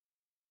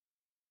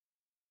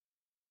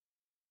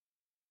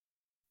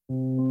So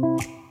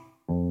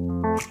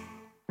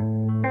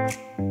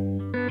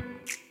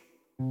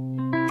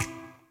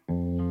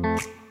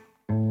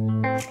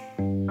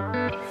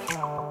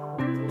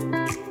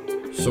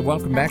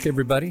welcome back,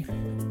 everybody.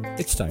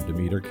 It's time to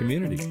meet our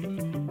community.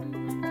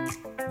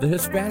 The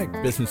Hispanic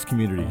business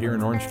community here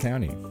in Orange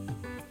County.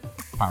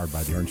 Powered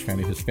by the Orange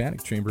County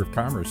Hispanic Chamber of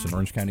Commerce and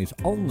Orange County's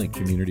only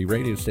community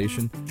radio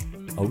station,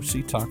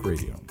 OC Talk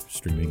Radio.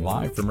 Streaming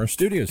live from our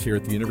studios here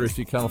at the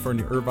University of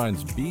California,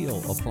 Irvine's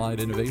Beale Applied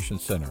Innovation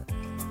Center.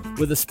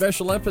 With a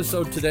special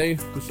episode today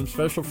with some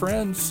special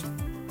friends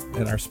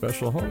and our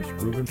special host,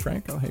 Ruben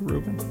Franco. Hey,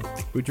 Ruben.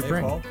 Who'd you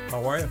bring? Paul.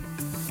 How are you?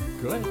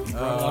 Good. You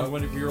brought along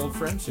one of your old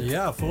friends here.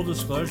 Yeah, full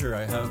disclosure,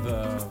 I have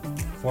a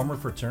former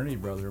fraternity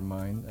brother of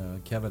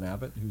mine, Kevin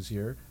Abbott, who's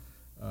here.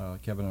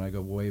 Kevin and I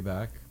go way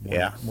back,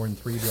 more than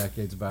 3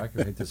 decades back,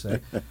 I hate to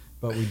say,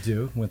 but we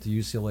do. Went to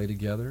UCLA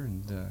together,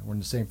 and we're in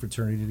the same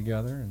fraternity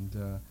together,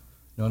 and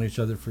known each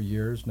other for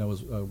years. Know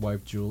his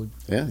wife, Julie.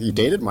 Yeah, you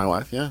dated my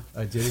wife, yeah.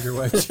 I dated your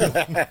wife,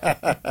 Julie.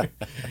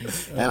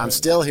 And I'm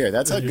still here.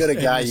 That's how good a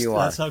guy you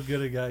are. That's how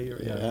good a guy you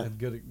are. Yeah,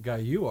 good a guy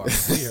you are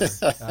here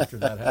after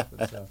that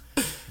happened. So.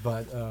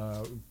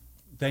 But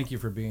thank you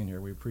for being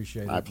here. We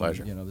appreciate it. My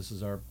pleasure. You know, this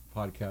is our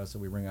podcast that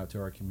we bring out to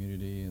our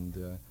community,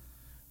 and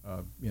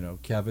you know,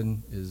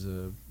 Kevin is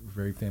a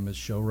very famous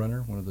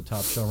showrunner, one of the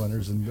top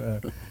showrunners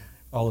in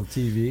all of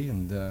TV,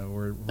 and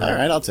we're all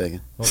right. I'll take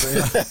it. Well,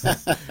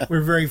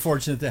 we're very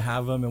fortunate to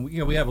have him, and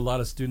we have a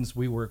lot of students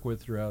we work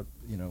with throughout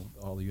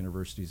all the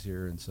universities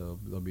here, and so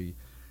they'll be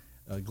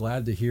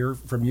glad to hear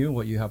from you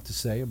what you have to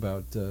say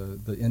about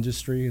the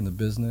industry and the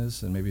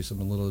business, and maybe some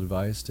little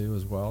advice too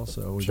as well.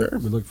 So we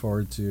look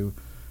forward to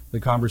the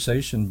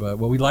conversation. But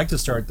what we'd like to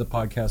start the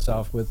podcast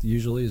off with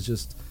usually is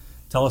just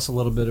tell us a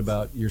little bit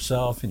about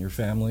yourself and your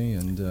family,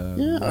 and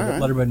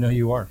let everybody know who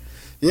you are.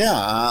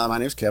 Yeah, my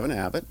name's Kevin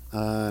Abbott,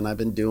 and I've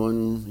been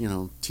doing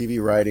TV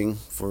writing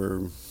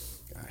for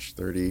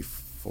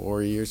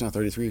 34 years now,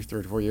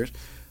 34 years.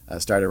 I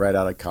started right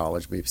out of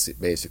college,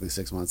 basically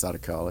 6 months out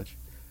of college.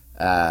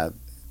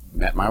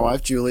 Met my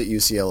wife Julie at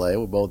UCLA.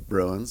 We're both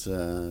Bruins.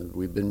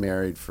 We've been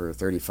married for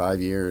 35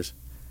 years.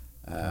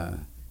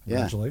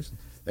 Congratulations. Yeah.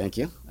 Thank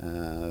you.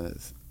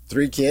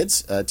 3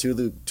 kids.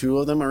 Two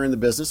of them are in the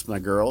business. My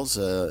girls.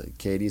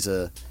 Katie's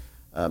a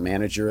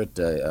manager at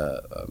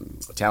a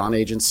talent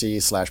agency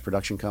 /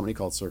 production company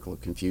called Circle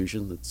of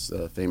Confusion that's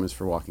famous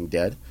for Walking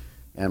Dead.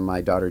 And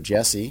my daughter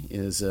Jessie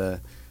is a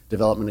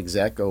development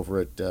exec over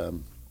at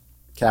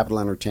Capital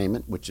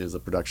Entertainment, which is a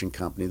production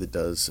company that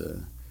does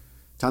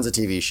tons of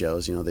TV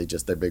shows.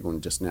 Their big one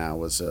just now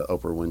was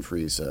Oprah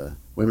Winfrey's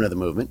Women of the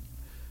Movement.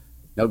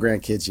 No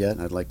grandkids yet.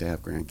 I'd like to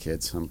have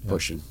grandkids. I'm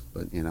pushing,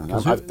 but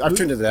I've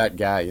turned into that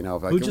guy.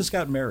 Who just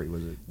got married?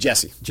 Was it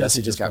Jessie?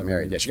 Jessie just got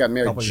married. Yeah, she got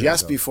married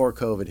just before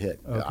COVID hit,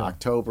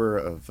 October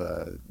of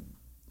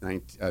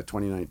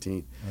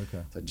 2019.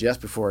 Okay, so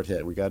just before it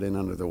hit, we got in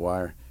under the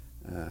wire.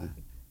 And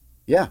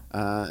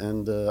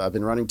I've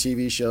been running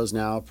TV shows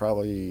now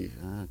probably,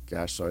 I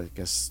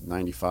guess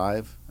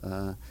 95.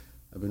 I've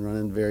been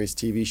running various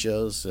TV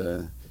shows.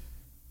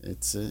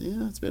 It's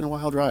been a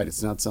wild ride.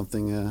 It's not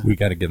something. We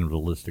got to get them to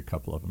list a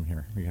couple of them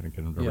here. We got to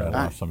get them to rattle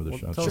off some of the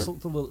shows. Tell us a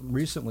little.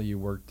 Recently, you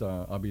worked.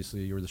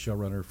 Obviously, you were the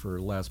showrunner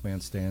for Last Man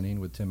Standing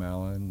with Tim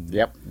Allen.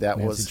 Yep, that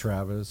Nancy was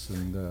Travis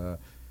and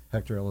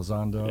Hector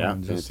Elizondo. Yeah,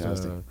 and just,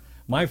 fantastic.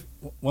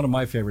 One of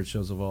my favorite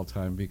shows of all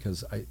time,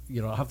 because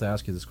I'll have to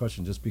ask you this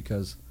question just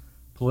because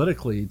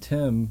politically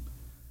Tim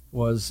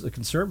was a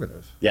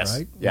conservative. Yes.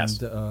 Right.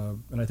 Yes.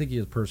 And I think he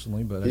is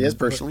personally, but he is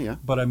personally, yeah.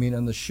 But I mean,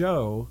 on the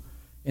show,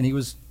 and he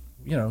was.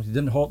 He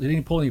didn't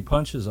pull any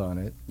punches on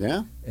it.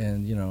 Yeah.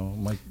 And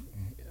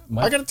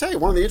I got to tell you,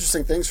 one of the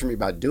interesting things for me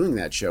about doing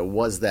that show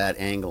was that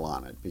angle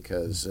on it,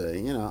 because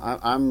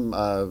I'm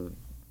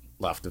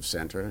left of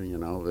center.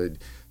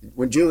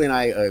 When Julie and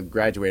I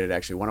graduated,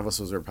 actually, one of us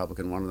was a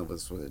Republican, one of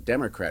us was a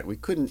Democrat. We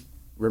couldn't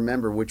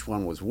remember which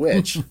one was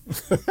which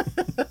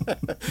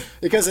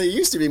because it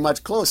used to be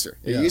much closer.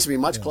 It used to be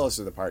much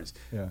closer, the parties.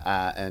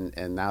 Yeah.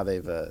 And now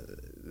they've,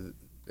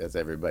 as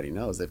everybody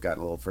knows, they've gotten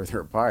a little further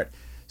apart.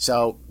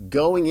 So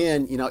going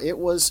in, it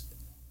was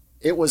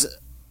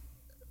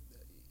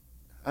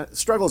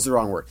struggle is the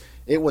wrong word.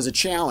 It was a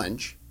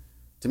challenge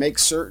to make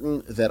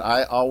certain that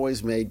I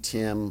always made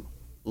Tim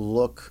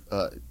look,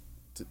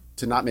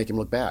 to not make him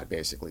look bad,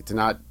 basically, to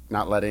not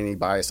let any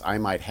bias I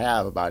might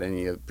have about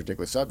any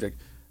particular subject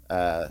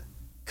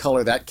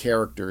color that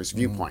character's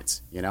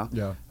viewpoints,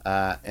 Yeah.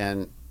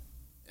 And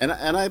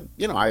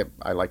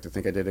I like to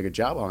think I did a good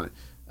job on it.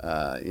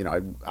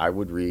 I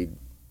would read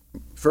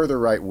further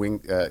right-wing,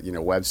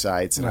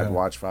 websites, and I'd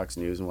watch Fox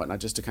News and whatnot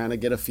just to kind of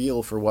get a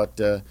feel for what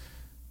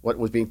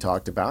was being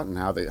talked about and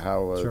how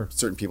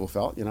certain people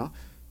felt,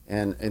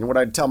 And what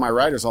I'd tell my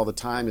writers all the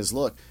time is,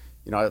 look,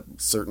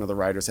 certain of the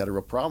writers had a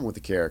real problem with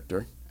the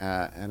character,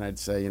 and I'd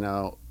say, you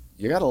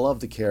got to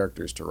love the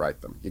characters to write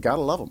them. You got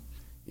to love them.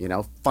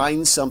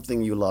 Find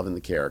something you love in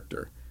the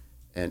character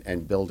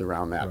and build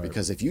around that. Right.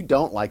 Because if you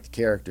don't like the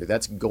character,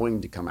 that's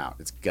going to come out.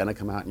 It's going to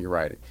come out in your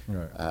writing.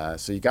 Right.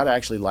 So you got to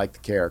actually like the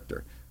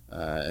character.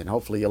 and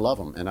hopefully you love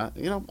him. And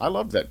I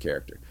loved that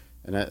character,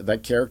 and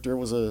that character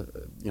was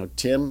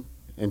Tim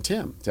and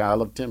Tim. I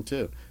love Tim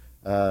too.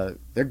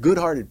 They're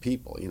good-hearted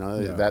people.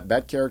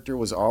 That character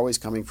was always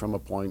coming from a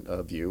point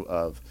of view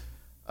of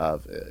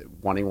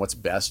wanting what's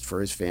best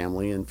for his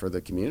family and for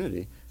the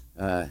community.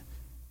 And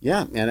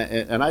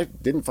I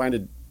didn't find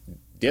it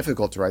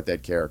difficult to write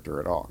that character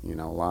at all.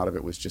 A lot of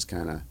it was just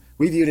kind of,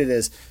 we viewed it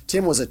as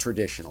Tim was a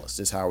traditionalist,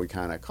 is how we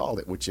kind of called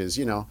it, which is,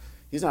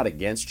 he's not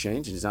against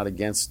change, he's not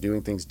against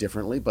doing things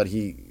differently, but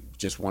he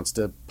just wants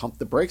to pump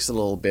the brakes a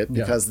little bit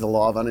because the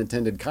law of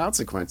unintended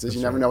consequences. That's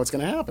you never know what's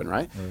going to happen,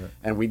 right?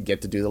 And we'd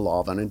get to do the law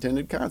of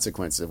unintended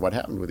consequences of what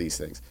happened with these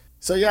things.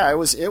 So yeah, it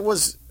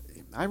was.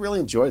 I really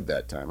enjoyed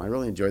that time. I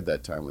really enjoyed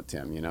that time with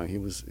Tim.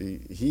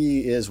 He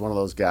is one of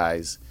those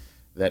guys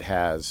that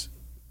has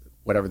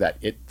whatever that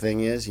it thing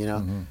is.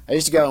 I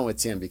used to go in with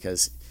Tim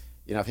because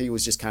if he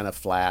was just kind of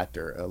flat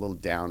or a little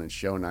down in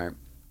show night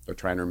or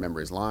trying to remember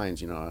his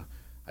lines,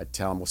 I'd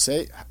tell him, well,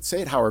 say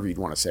it however you'd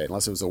want to say it,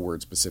 unless it was a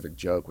word-specific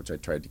joke, which I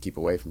tried to keep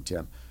away from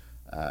Tim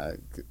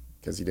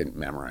because he didn't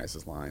memorize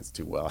his lines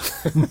too well.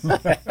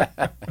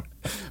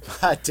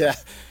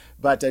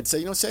 But I'd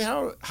say, say it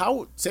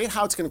how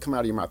it's going to come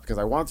out of your mouth, because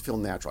I want it to feel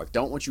natural. I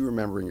don't want you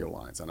remembering your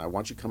lines, and I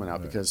want you coming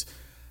out because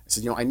I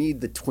said, I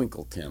need the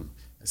twinkle, Tim.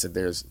 I said,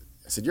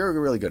 you're a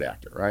really good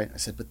actor, right? I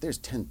said, but there's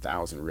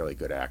 10,000 really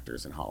good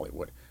actors in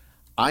Hollywood.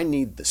 I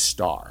need the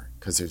star,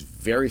 because there's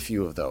very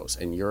few of those,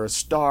 and you're a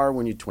star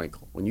when you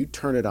twinkle, when you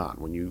turn it on,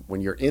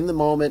 when you're in the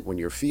moment, when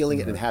you're feeling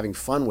it and having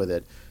fun with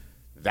it.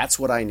 That's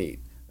what I need.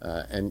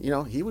 And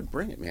he would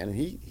bring it, man. And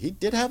he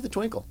did have the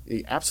twinkle.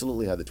 He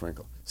absolutely had the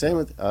twinkle. Same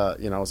with I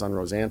was on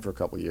Roseanne for a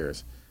couple of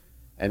years,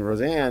 and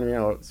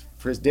Roseanne,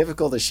 for as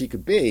difficult as she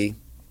could be,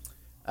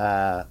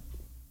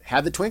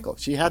 had the twinkle.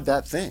 She had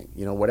that thing,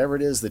 whatever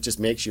it is that just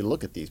makes you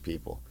look at these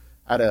people.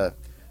 I had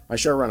my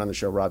showrunner on the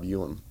show, Rob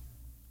Ewan,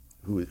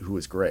 who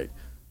was great.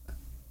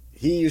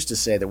 He used to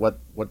say that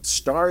what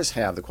stars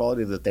have, the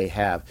quality that they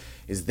have,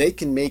 is they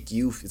can make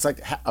you. It's like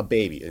a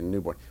baby, a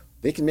newborn.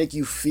 They can make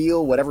you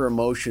feel whatever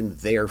emotion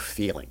they're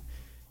feeling.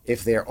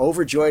 If they're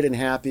overjoyed and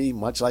happy,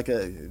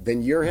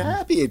 then you're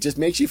happy. It just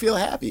makes you feel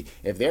happy.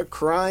 If they're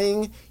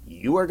crying,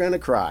 you are going to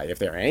cry. If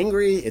they're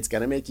angry, it's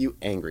going to make you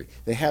angry.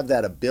 They have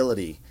that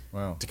ability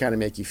to kind of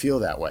make you feel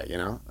that way,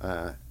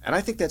 And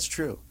I think that's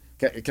true.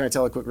 Can I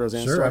tell a quick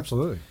Roseanne story? Sure,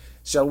 absolutely.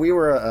 So we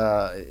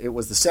were, it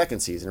was the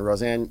second season, and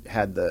Roseanne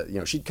had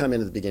she'd come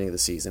in at the beginning of the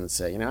season and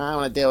say, I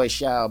want to do a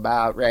show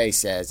about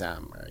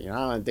racism, or,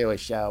 I want to do a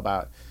show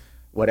about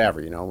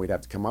whatever, we'd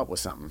have to come up with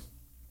something.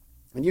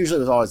 And usually it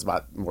was always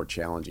about more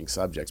challenging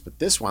subjects. But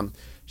this one,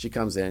 she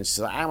comes in and she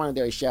says, I want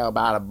to do a show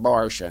about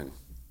abortion.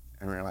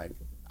 And we're like,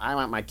 I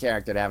want my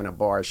character to have an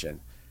abortion.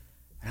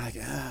 And we're like,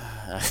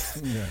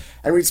 Yeah.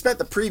 And we'd spent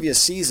the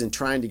previous season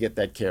trying to get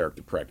that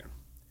character pregnant.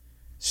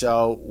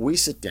 So we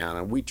sit down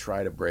and we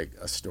try to break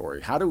a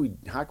story. How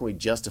can we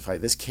justify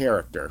this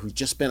character who's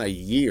just spent a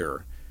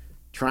year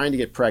trying to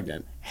get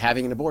pregnant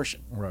having an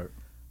abortion? Right.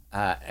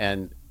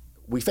 And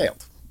we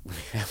failed. We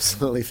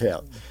absolutely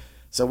failed.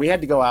 So we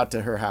had to go out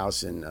to her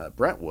house in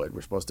Brentwood.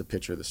 We're supposed to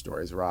pitch her the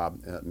stories,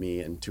 Rob, me,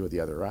 and two of the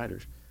other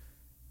writers.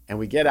 And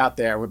we get out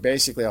there. We're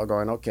basically all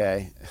going,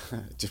 okay,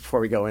 just before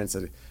we go in,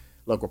 said,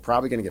 look, we're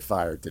probably going to get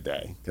fired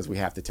today because we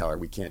have to tell her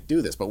we can't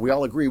do this. But we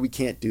all agree we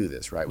can't do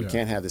this, right? We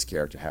can't have this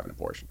character have an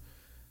abortion.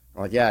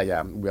 We're like,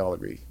 yeah, we all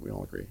agree. We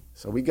all agree.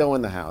 So we go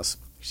in the house.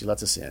 She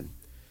lets us in.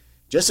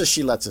 Just as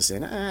she lets us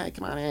in,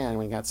 come on in.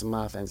 We got some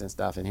muffins and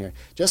stuff in here.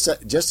 Just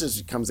as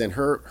she comes in,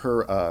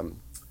 her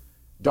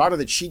daughter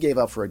that she gave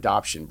up for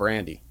adoption,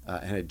 Brandy,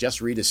 and had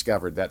just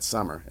rediscovered that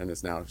summer, and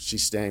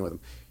she's staying with him.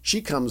 She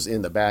comes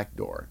in the back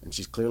door, and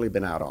she's clearly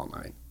been out all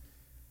night.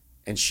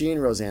 And she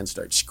and Roseanne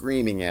start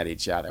screaming at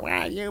each other.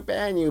 Well, you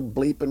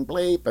bleep and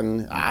bleep,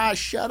 and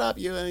shut up,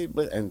 you,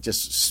 and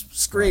just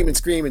screaming.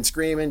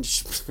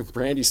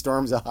 Brandy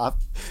storms off,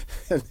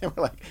 and then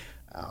we're like,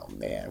 oh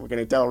man, we're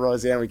gonna tell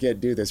Roseanne we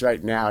can't do this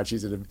right now. And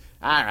she's all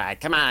right,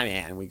 come on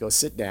in. And we go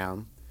sit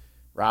down.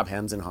 Rob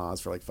hems and haws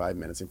for like 5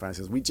 minutes and finally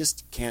says, we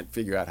just can't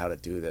figure out how to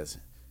do this.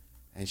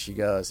 And she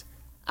goes,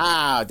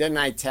 didn't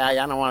I tell you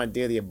I don't want to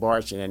do the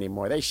abortion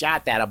anymore? They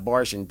shot that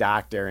abortion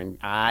doctor in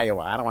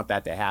Iowa. I don't want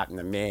that to happen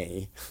to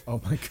me. Oh,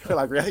 my God. We're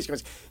like, really? She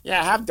goes,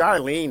 yeah, have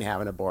Darlene have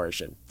an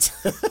abortion.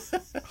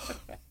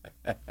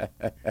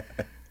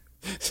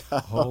 So,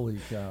 holy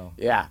cow.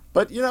 Yeah.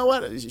 But you know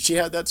what? She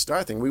had that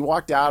star thing. We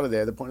walked out of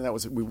there. The point of that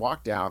was we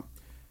walked out.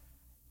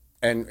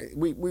 And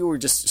we were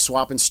just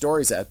swapping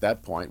stories at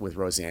that point with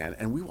Roseanne,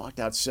 and we walked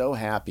out so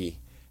happy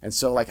and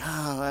so like,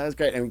 that was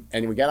great.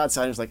 And we got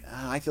outside and it was like,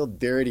 I feel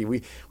dirty.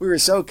 We were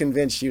so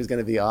convinced she was going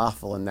to be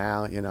awful, and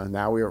now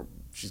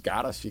she's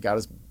got us. She got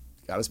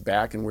us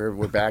back, and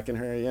we're backing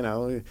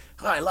her.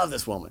 I love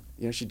this woman.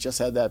 She just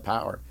had that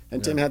power,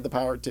 and Tim had the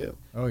power too.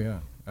 Oh yeah,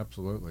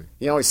 absolutely.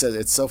 He always says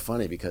it's so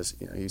funny because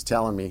he was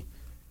telling me.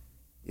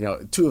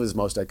 Two of his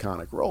most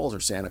iconic roles are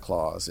Santa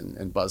Claus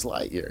and Buzz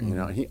Lightyear. Mm-hmm.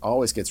 And he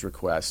always gets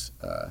requests.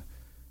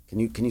 Can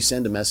you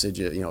send a message,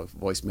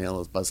 voicemail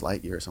of Buzz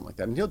Lightyear or something like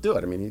that? And he'll do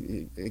it. I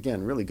mean, he,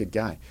 again, really good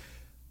guy.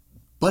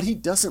 but he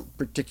doesn't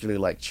particularly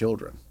like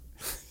children.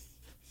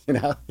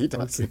 He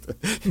doesn't.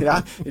 He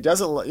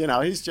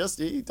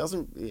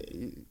doesn't.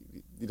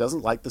 He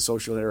doesn't like the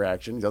social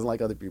interaction. He doesn't like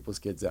other people's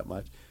kids that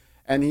much.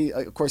 And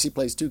of course, he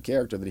plays two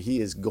characters that he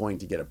is going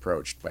to get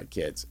approached by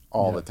kids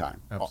all the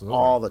time, absolutely.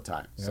 all the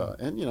time. Yeah. So,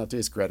 and to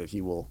his credit,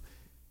 he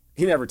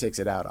never takes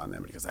it out on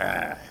them. He goes,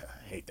 I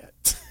hate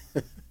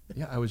that.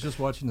 Yeah, I was just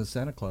watching the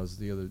Santa Claus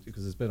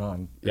because it's been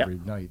on every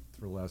night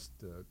for the last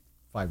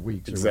 5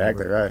 weeks.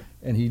 Exactly right.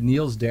 And he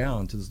kneels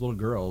down to this little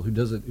girl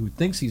who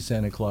thinks he's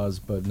Santa Claus,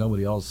 but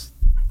nobody else,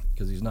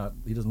 because he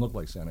doesn't look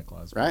like Santa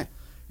Claus. Right.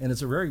 And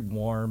it's a very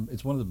warm.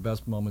 It's one of the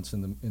best moments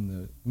in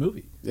the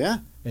movie. Yeah.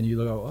 And you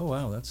go, oh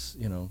wow, that's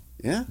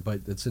Yeah.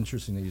 But it's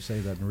interesting that you say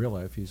that in real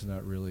life. He's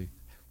not really.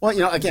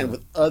 Well, again,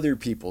 with other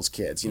people's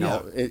kids,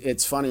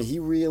 it's funny. He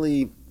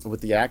really,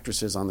 with the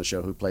actresses on the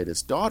show who played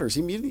his daughters,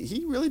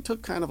 he really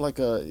took kind of like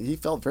he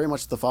felt very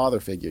much the father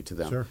figure to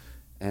them. Sure.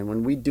 And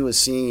when we'd do a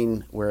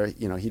scene where,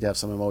 he'd have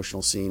some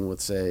emotional scene with,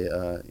 say,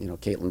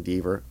 Caitlin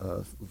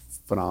Deaver,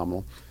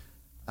 phenomenal.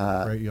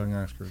 Great young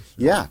actors.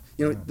 Yeah.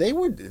 They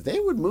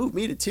would move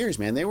me to tears,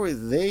 man. They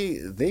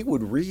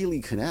would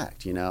really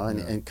connect,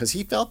 and because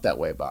he felt that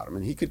way about him,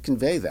 and he could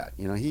convey that.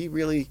 He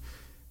really,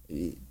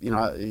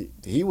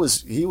 he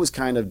was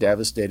kind of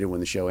devastated when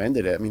the show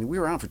ended. I mean, we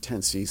were on for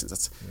 10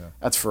 seasons.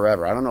 That's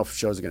forever. I don't know if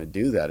shows are going to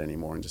do that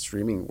anymore in the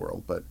streaming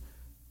world, but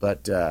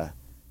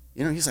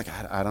he's like,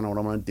 I don't know what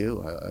I'm going to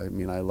do. I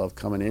mean, I love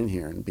coming in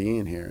here and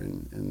being here,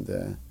 and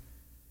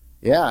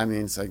I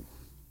mean, it's like,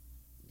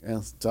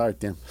 well, sorry,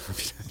 Tim.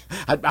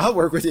 I'll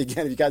work with you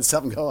again if you got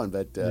something going,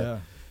 but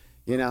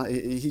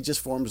he just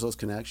forms those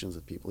connections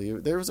with people.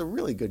 There was a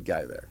really good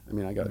guy there. I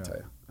mean, I got to tell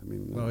you. I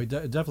mean, well, it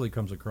definitely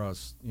comes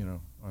across,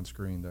 on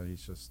screen that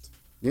he's just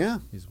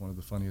he's one of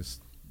the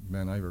funniest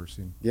men I've ever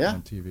seen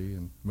on TV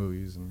and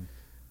movies and.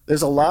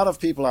 There's a lot of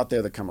people out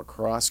there that come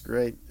across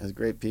great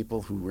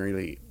people who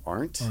really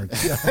aren't.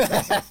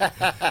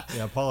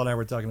 Yeah, Paul and I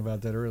were talking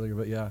about that earlier,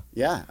 but yeah.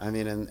 Yeah, I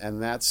mean,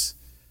 and that's,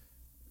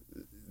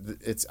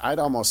 I'd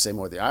almost say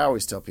more. I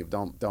always tell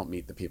people, don't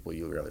meet the people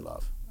you really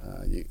love,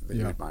 that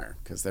you admire,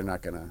 because they're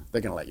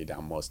gonna let you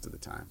down most of the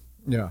time.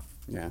 Yeah.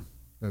 Yeah.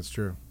 That's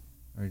true.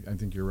 I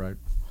think you're right.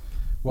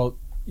 Well,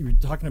 you're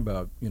talking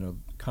about,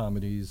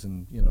 comedies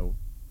and,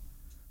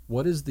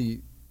 what is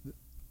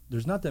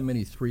there's not that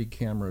many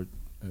 3-camera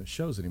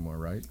shows anymore,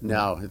 right?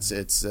 No,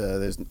 there's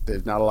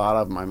not a lot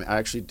of them. I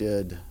actually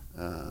did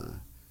a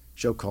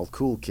show called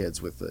Cool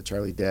Kids with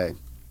Charlie Day.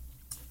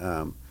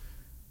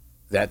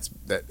 That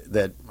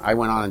I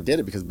went on and did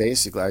it because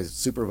basically I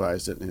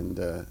supervised it, and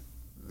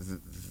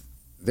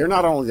there are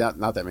not only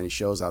not that many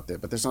shows out there,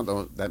 but there's not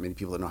that many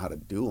people that know how to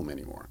do them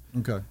anymore.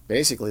 Okay.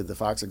 Basically, the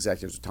Fox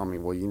executives were telling me,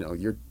 well,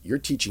 you're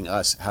teaching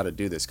us how to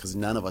do this because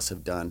none of us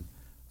have done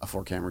a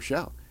 4-camera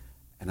show,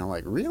 and I'm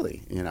like,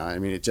 really? I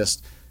mean, it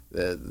just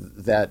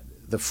that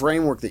the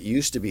framework that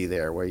used to be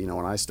there, where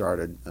when I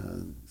started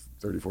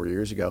 34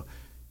 years ago,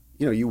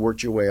 you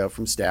worked your way up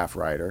from staff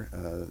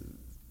writer.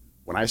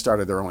 When I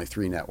started, there were only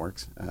 3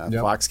 networks.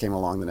 Fox came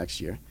along the next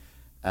year,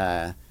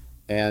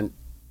 and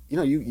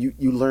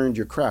you learned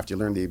your craft. You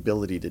learned the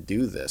ability to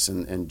do this,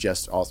 and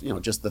just also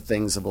just the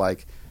things of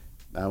like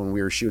when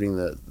we were shooting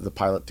the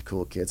pilot to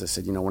Cool Kids. I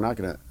said, we're not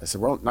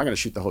gonna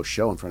shoot the whole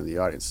show in front of the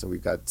audience. So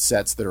we've got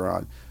sets that are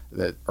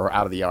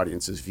out of the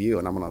audience's view,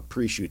 and I'm gonna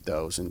pre-shoot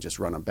those and just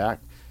run them back.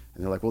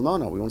 And they're like, well,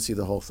 no, we want to see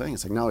the whole thing.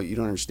 It's like, no, you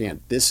don't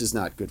understand. This is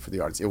not good for the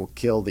audience. It will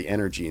kill the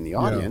energy in the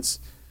audience.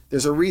 Yeah.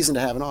 There's a reason to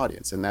have an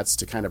audience, and that's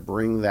to kind of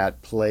bring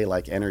that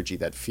play-like energy,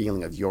 that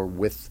feeling of you're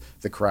with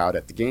the crowd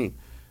at the game.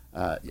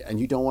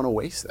 And you don't want to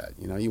waste that.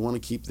 You want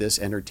to keep this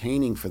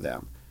entertaining for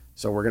them.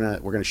 So we're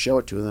gonna show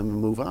it to them and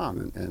move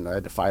on. And I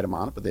had to fight them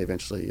on it, but they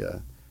eventually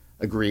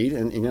agreed.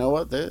 And you know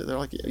what? They're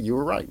like, yeah, you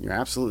were right. You're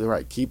absolutely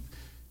right.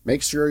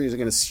 Make sure you're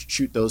going to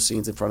shoot those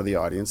scenes in front of the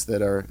audience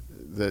that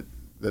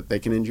they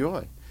can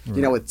enjoy.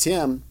 Right. With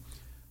Tim,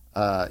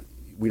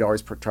 we'd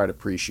always try to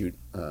pre-shoot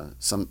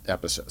some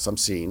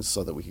scenes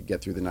so that we could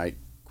get through the night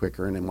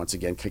quicker, and then once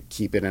again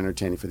keep it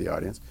entertaining for the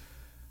audience.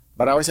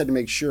 But I always had to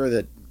make sure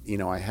that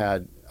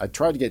I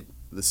tried to get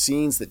the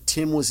scenes that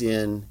Tim was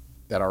in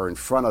that are in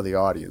front of the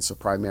audience. So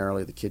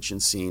primarily the kitchen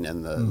scene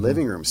and the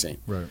living room scene,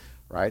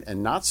 right,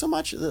 and not so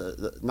much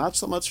the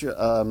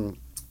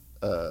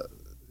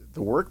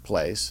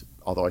workplace.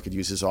 Although I could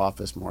use his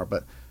office more,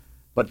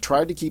 but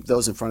tried to keep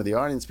those in front of the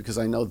audience because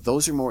I know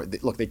those are more.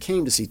 Look, they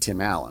came to see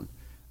Tim Allen,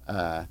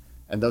 and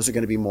those are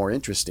going to be more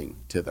interesting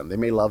to them. They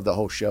may love the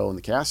whole show and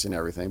the cast and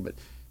everything, but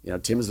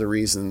Tim's the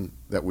reason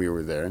that we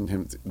were there, and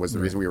Tim was the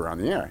reason we were on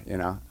the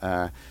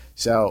air.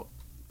 So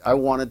I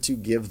wanted to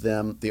give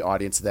them, the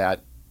audience,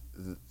 that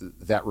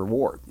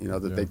reward.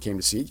 That they came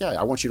to see. Yeah,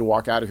 I want you to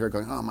walk out of here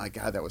going, oh my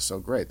God, that was so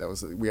great.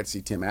 We got to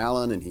see Tim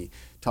Allen, and he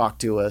talked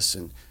to us,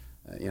 and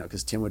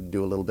because Tim would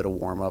do a little bit of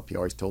warm up. He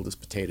always told his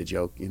potato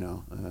joke,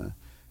 and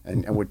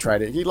would try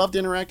to. He loved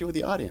interacting with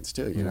the audience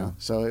too, know.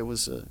 So it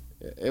was a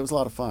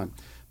lot of fun.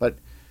 But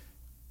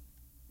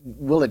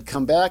will it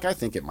come back? I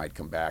think it might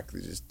come back.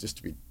 Just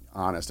to be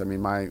honest. I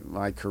mean,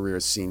 my career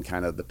has seen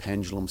kind of the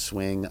pendulum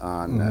swing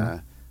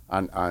on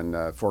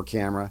four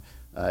camera.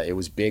 It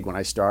was big when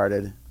I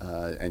started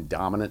and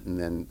dominant,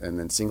 and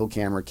then single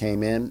camera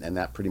came in, and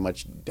that pretty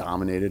much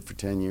dominated for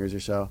 10 years or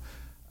so.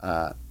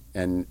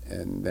 And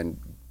then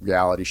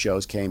reality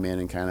shows came in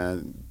and kind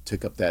of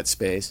took up that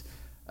space.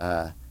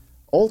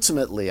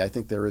 Ultimately, I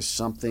think there is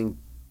something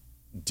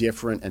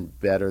different and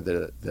better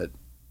that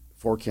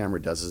four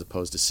camera does as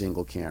opposed to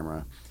single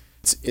camera.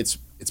 It's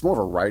more of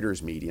a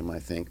writer's medium, I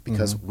think,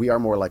 because we are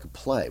more like a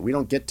play. We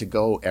don't get to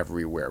go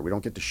everywhere. We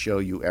don't get to show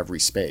you every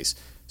space.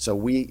 So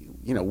we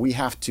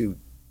have to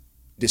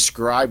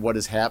describe what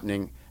is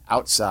happening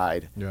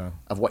outside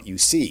of what you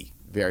see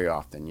very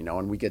often,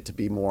 and we get to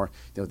be more,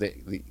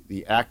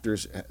 the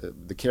actors,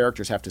 the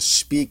characters have to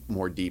speak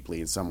more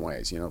deeply in some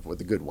ways, with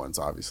the good ones,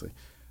 obviously,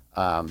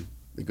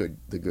 the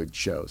good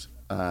shows.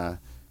 And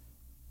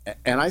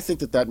I think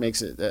that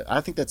makes it,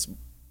 I think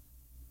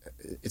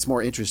it's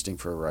more interesting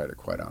for a writer,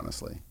 quite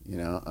honestly.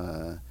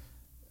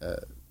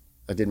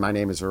 I did My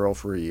Name is Earl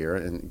for a year,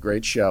 and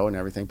great show and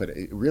everything, but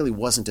it really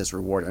wasn't as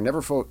rewarding. I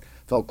never felt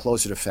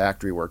closer to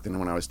factory work than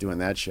when I was doing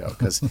that show,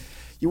 because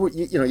you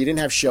didn't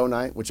have show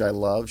night, which I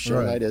love.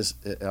 Show night is,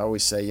 I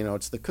always say,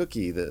 it's the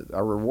cookie.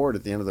 our reward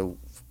at the end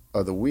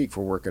of the week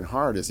for working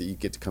hard is that you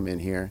get to come in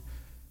here,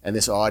 and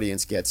this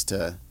audience gets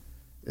to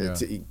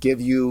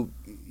give you,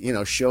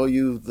 show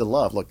you the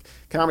love. Look,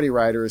 comedy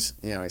writers,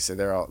 I say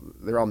they're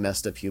all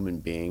messed up human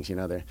beings.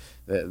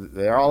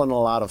 They're all in a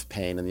lot of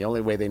pain, and the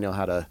only way they know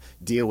how to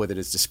deal with it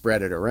is to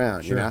spread it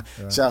around. Yeah.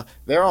 So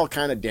they're all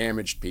kind of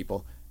damaged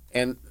people,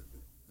 and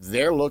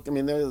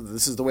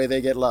this is the way they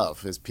get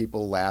love, is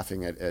people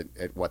laughing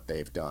at what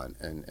they've done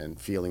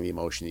and feeling the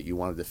emotion that you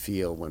wanted to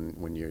feel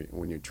when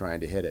you're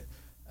trying to hit it.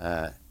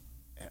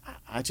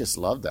 I just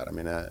love that. I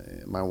mean,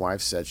 my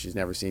wife said she's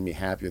never seen me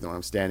happier than when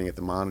I'm standing at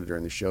the monitor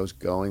and the show's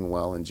going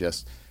well, and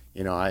just,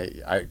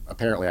 I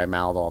apparently I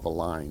mouth all the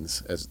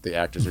lines as the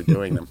actors are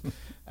doing them.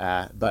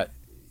 But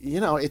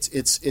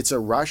it's a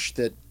rush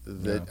that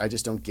I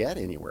just don't get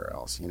anywhere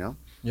else.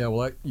 Yeah,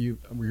 well, you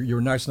were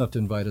nice enough to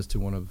invite us to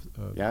one of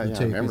the tapes.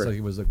 I remember.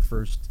 It was the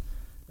first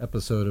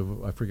episode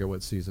of, I forget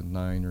what, season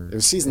 9 or... It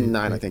was season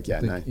 9, I think,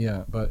 9.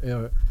 Yeah, but...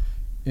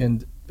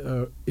 and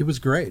it was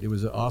great. It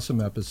was an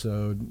awesome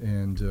episode,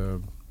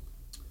 and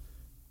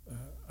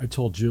I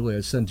told Julie,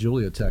 I sent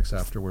Julie a text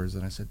afterwards,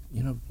 and I said,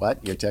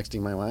 What? You're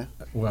texting my wife?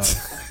 Well...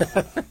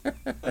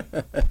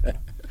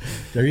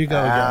 There you go,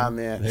 John. Ah,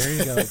 man. There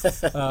you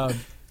go.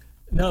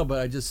 No,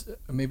 but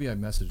maybe I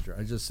messaged her.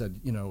 I just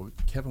said,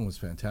 Kevin was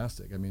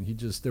fantastic. I mean,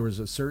 there was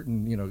a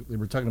certain, they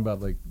were talking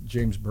about like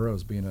James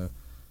Burroughs being a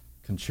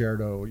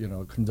concerto,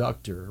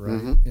 conductor,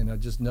 right? And I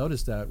just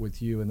noticed that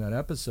with you in that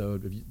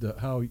episode, of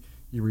how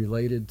you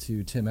related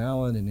to Tim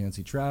Allen and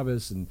Nancy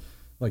Travis, and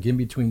like in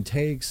between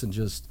takes, and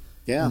just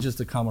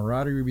the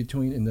camaraderie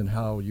between, and then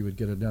how you would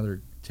get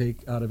another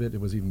take out of it. It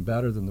was even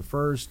better than the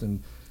first,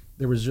 and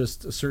there was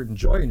just a certain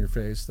joy in your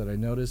face that I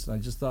noticed, and I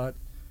just thought,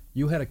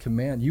 you had a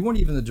command. You weren't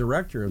even the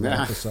director of the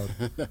episode.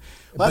 Well,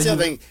 that's the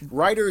other thing.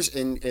 Writers,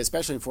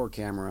 especially in four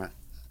camera,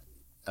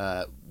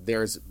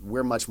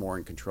 we're much more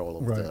in control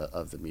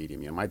of the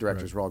medium. My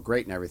directors were all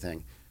great and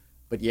everything,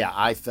 but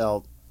I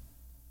felt,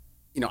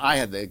 I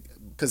had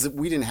because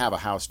we didn't have a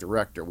house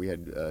director. We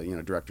had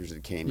directors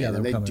that came in,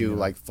 and they'd do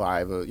like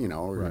 5,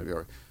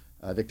 or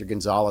Victor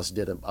Gonzalez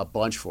did a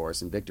bunch for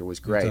us, and Victor was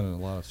great. He's done a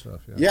lot of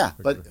stuff.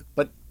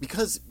 But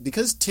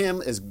because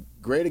Tim, as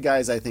great a guy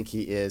as I think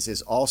he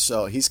is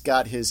also, he's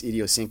got his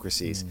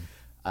idiosyncrasies,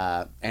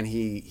 and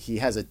he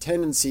has a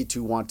tendency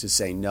to want to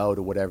say no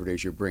to whatever it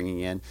is you're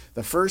bringing in.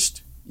 The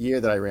first year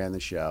that I ran the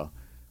show,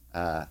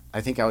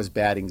 I think I was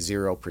batting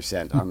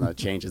 0% on the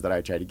changes that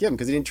I tried to give him,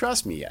 because he didn't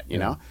trust me yet.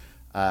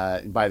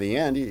 By the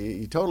end,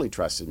 he totally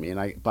trusted me,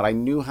 but I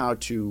knew how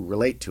to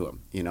relate to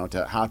him.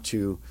 To how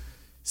to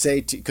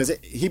say, because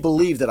he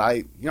believed that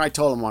I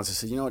told him once, I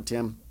said, what,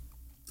 Tim,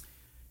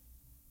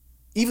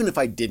 even if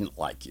I didn't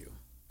like you,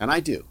 and I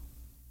do,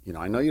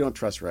 I know you don't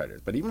trust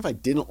writers, but even if I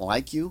didn't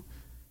like you,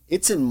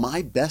 it's in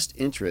my best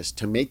interest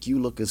to make you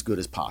look as good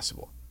as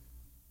possible.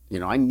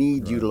 I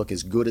need you to look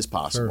as good as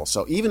possible. Sure.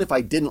 So even if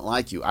I didn't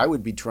like you, I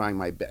would be trying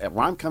my best.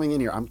 When I'm coming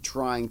in here, I'm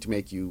trying to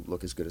make you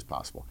look as good as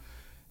possible.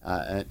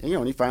 And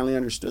he finally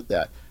understood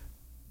that.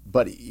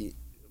 But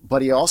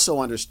he also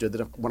understood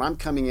that when I'm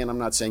coming in, I'm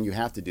not saying you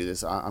have to do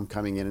this. I'm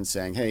coming in and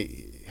saying,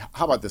 hey,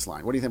 how about this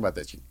line? What do you think about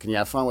this? Can you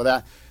have fun with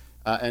that?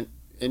 And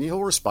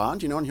he'll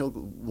respond, and he'll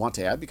want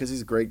to add, because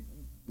he's a great,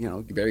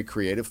 very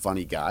creative,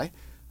 funny guy.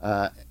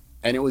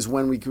 And it was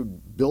when we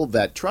could build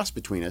that trust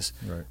between us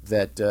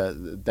that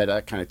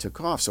kind of took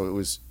off. So I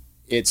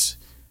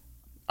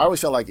always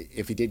felt like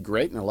if he did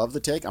great and I love the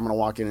take, I'm going to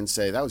walk in and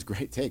say, that was a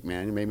great take,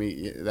 man.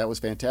 That was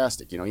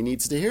fantastic. He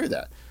needs to hear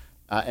that.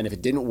 And if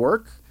it didn't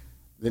work,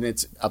 then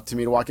it's up to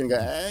me to walk in and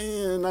go,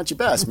 hey, not your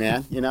best,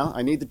 man.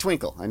 I need the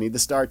twinkle. I need the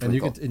star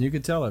twinkle. And you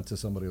could tell it to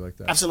somebody like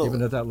that. Absolutely.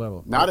 Even at that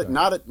level. Not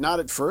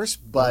at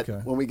first, but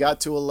when we got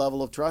to a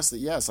level of trust that,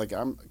 yes,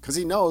 because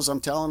he knows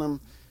I'm telling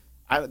him,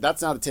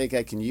 that's not a take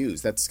I can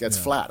use. That's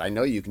flat. I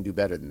know you can do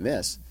better than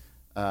this.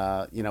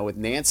 With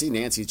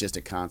Nancy's just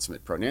a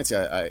consummate pro. Nancy,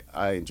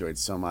 I enjoyed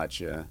so much.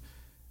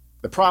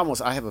 The problem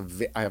was I have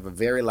a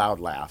very loud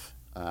laugh,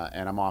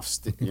 and I'm off.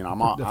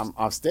 I'm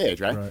off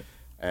stage, right?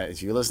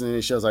 If you listen to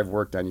any shows I've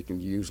worked on, you can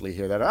usually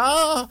hear that.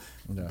 Yeah.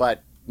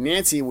 But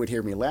Nancy would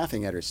hear me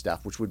laughing at her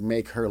stuff, which would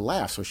make her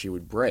laugh, so she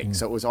would break.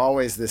 So it was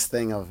always this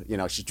thing of,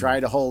 she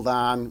tried to hold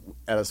on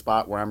at a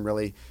spot where I'm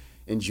really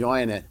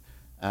enjoying it.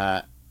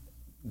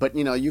 But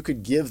you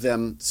could give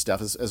them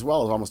stuff as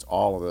well as almost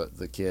all of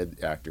the kid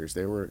actors.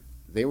 They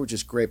were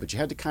just great, but you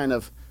had to kind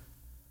of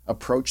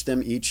approach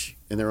them each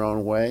in their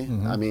own way.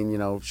 I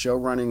mean, show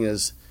running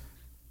is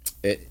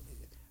it.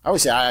 I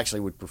always say I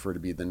actually would prefer to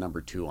be the number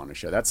 2 on a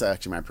show. That's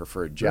actually my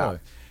preferred job. Really?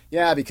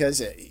 Yeah, because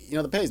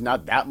the pay is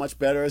not that much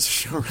better as a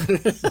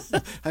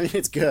showrunner. I mean,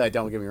 it's good.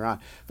 Don't get me wrong,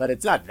 but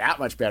it's not that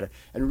much better.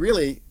 And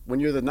really, when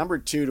you're the number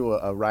 2 to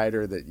a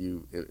writer that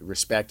you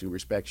respect, who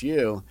respects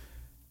you,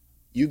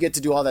 you get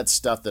to do all that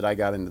stuff that I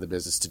got into the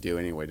business to do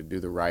anyway. To do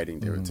the writing,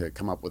 to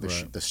come up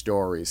with the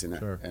stories and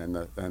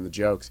the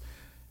jokes.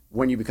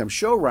 When you become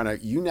showrunner,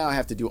 you now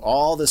have to do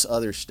all this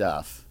other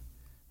stuff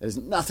that has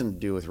nothing to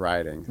do with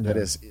writing. That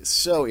is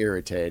so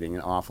irritating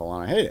and awful,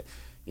 and I hate it.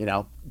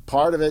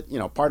 Part of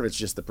it's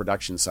just the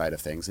production side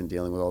of things and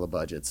dealing with all the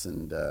budgets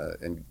and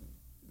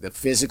the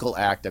physical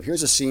act of,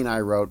 here's a scene I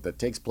wrote that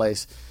takes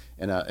place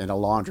in a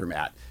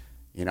laundromat.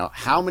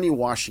 How many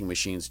washing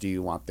machines do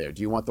you want there?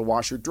 Do you want the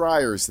washer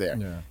dryers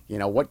there?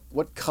 Yeah.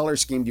 What color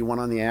scheme do you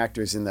want on the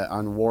actors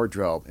on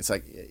wardrobe? It's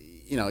like,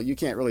 you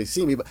can't really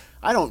see me, but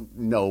I don't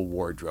know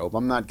wardrobe.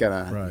 I'm not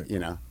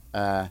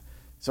gonna,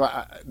 so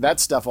that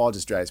stuff all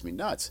just drives me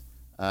nuts.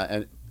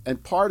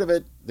 And part of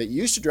it that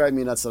used to drive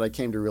me nuts that I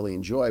came to really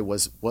enjoy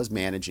was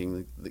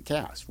managing the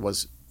cast,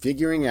 was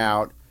figuring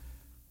out,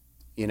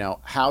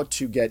 how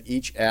to get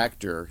each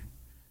actor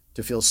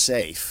to feel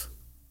safe.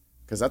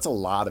 Because that's a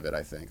lot of it,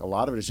 I think. A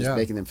lot of it is just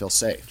making them feel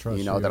safe.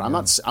 Trust that I'm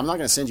not going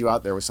to send you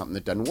out there with something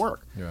that doesn't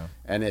work. Yeah.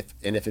 And if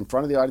in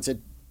front of the audience,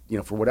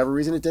 for whatever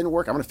reason it didn't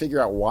work, I'm going to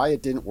figure out why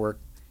it didn't work,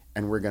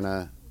 and we're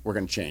gonna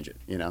change it,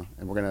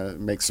 and we're gonna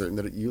make certain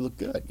that you look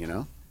good,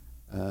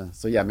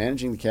 So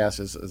managing the cast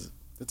is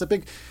it's a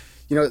big,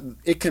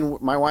 it can.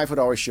 My wife would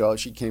always show.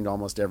 She came to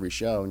almost every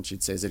show, and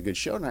she'd say, "Is it a good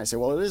show?" And I say,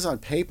 "Well, it is on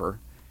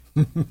paper."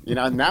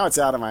 Now it's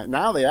out of my.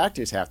 Now the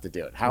actors have to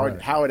do it.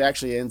 How it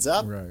actually ends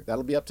up,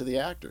 that'll be up to the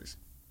actors.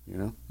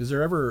 Is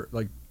there ever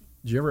do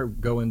you ever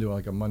go into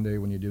like a Monday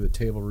when you do the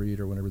table read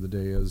or whenever the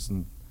day is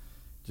and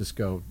just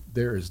go,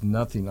 there is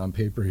nothing on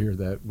paper here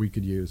that we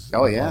could use?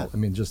 Oh yeah. I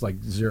mean, just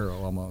like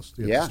zero almost.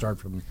 You have to start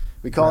from.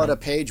 We call it a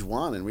page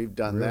 1, and we've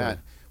done that.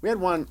 We had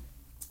one,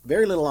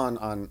 very little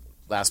on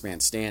Last Man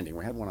Standing.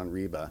 We had one on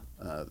Reba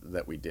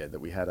that we did. That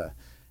we had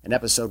an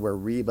episode where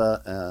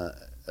Reba,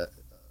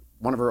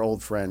 one of her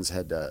old friends,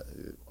 had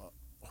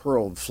her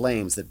old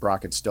flames that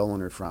Brock had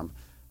stolen her from,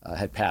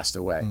 had passed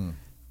away,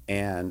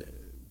 and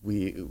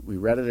we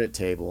read it at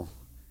table,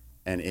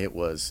 and it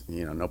was,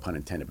 no pun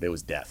intended, but it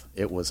was death.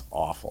 It was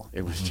awful.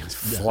 It was just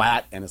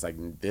flat, and it's like,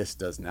 this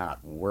does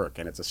not work,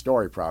 and it's a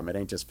story problem. It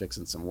ain't just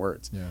fixing some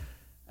words.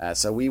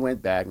 So we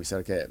went back and we said,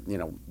 okay,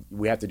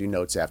 we have to do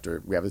notes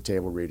after we have the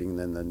table reading, and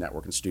then the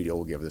network and studio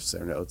will give us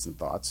their notes and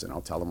thoughts, and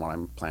I'll tell them what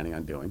I'm planning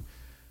on doing.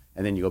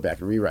 And then you go back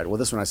and rewrite it. Well,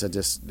 this one I said,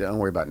 just don't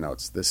worry about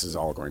notes. This is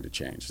all going to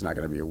change. It's not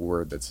going to be a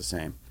word that's the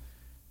same.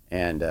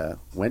 And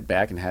went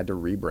back and had to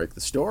re-break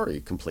the story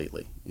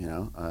completely,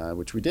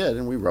 which we did,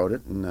 and we wrote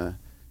it. And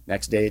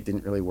next day it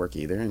didn't really work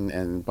either.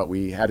 But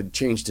we had it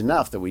changed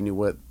enough that we knew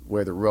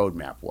where the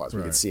roadmap was.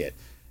 We could see it.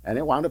 And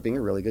it wound up being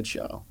a really good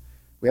show.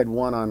 We had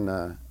one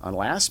on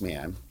Last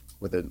Man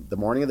with the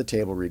morning of the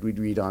table read. We'd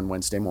read on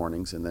Wednesday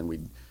mornings, and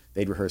then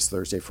they'd rehearse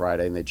Thursday,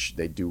 Friday, and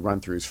they'd do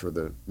run-throughs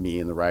for me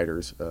and the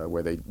writers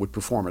where they would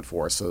perform it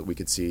for us so that we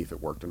could see if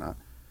it worked or not.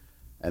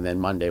 And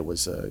then Monday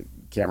was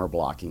camera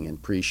blocking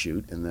and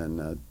pre-shoot, and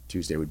then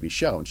Tuesday would be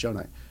show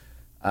night.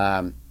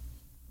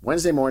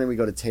 Wednesday morning we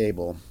go to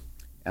table,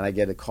 and I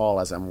get a call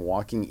as I'm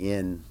walking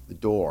in the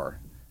door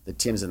that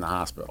Tim's in the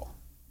hospital.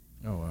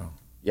 Oh, wow.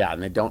 Yeah,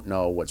 and they don't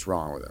know what's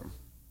wrong with him.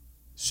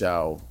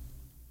 So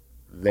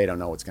they don't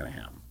know what's going to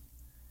happen.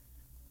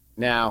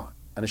 Now,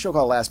 on a show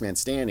called Last Man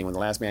Standing, when the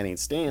last man ain't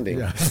standing,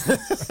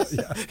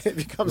 it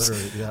becomes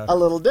a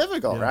little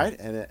difficult, right?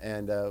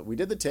 And we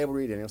did the table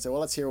reading, and I said,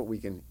 well, let's hear what we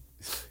can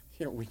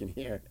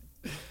hear.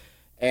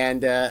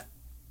 And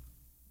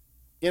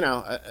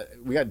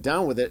we got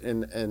done with it,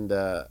 and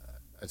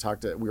I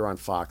talked to. We were on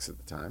Fox at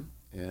the time,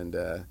 and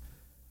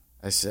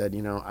I said,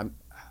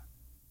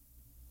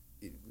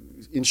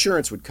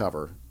 insurance would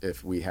cover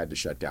if we had to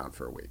shut down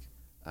for a week.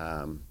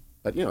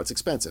 But it's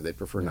expensive. They'd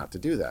prefer not to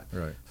do that.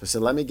 Right.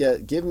 So I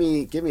said, give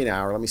me an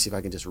hour. Let me see if I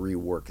can just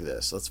rework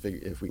this. Let's figure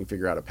if we can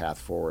figure out a path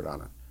forward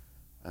on it.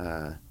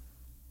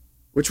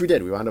 Which we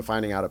did. We wound up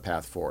finding out a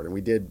path forward, and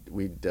we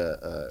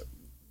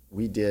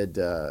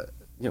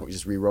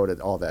just rewrote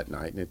it all that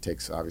night, and it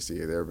takes obviously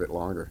a bit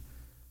longer.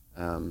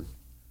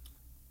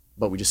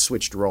 But we just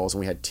switched roles, and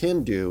we had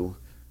Tim do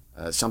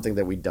something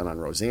that we'd done on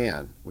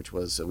Roseanne, which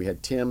was we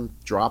had Tim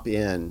drop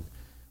in.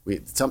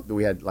 He'd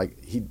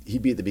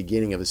be at the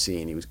beginning of a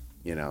scene. He was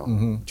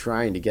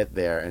trying to get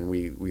there. And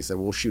we said,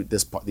 we'll shoot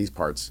these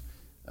parts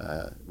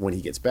when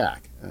he gets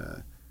back.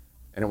 And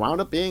it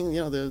wound up being,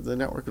 the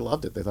network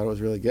loved it. They thought it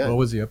was really good. What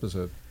was the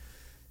episode?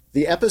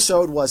 The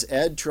episode was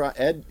Ed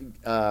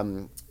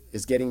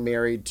is getting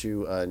married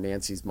to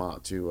Nancy's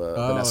mom, to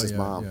Vanessa's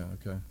mom.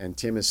 Yeah, okay. And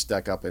Tim is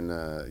stuck up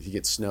he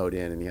gets snowed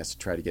in, and he has to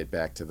try to get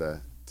back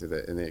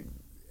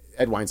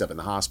Ed winds up in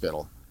the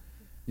hospital.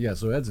 Yeah,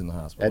 so Ed's in the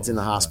hospital. Ed's in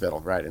the hospital,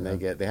 right? And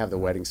they have the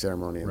wedding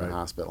ceremony in the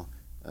hospital.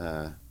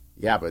 But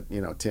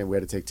Tim, we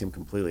had to take Tim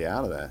completely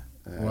out of that.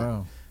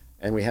 Wow.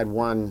 And we had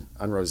one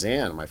on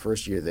Roseanne. My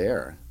first year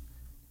there,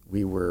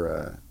 we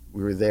were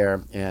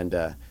there, and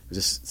it was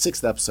a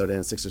sixth or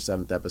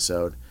seventh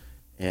episode,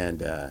 and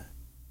the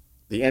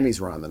Emmys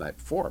were on the night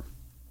before,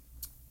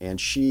 and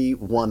she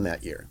won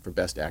that year for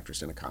Best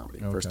Actress in a Comedy.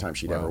 Okay. First time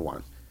she'd ever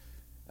won.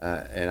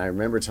 And I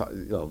remember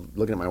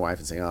looking at my wife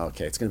and saying, "Oh,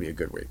 okay, it's going to be a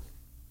good week."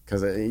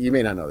 Because you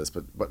may not know this,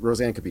 but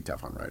Roseanne could be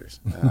tough on writers.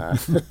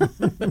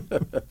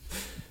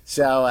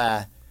 So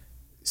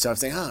I'm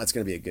saying, oh, it's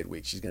going to be a good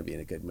week. She's going to be in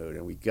a good mood.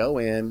 And we go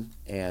in,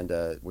 and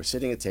we're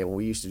sitting at a table.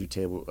 We used to do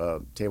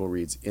table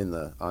reads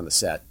on the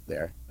set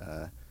there.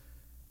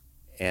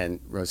 And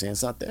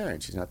Roseanne's not there,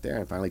 and she's not there.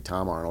 And finally,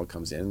 Tom Arnold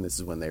comes in. And this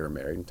is when they were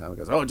married. And Tom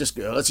goes, "Oh,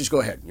 let's just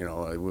go ahead.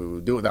 We'll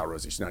do it without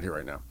Rosie. She's not here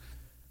right now."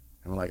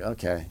 And we're like,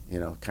 okay,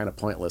 kind of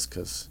pointless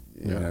because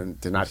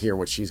to not hear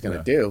what she's going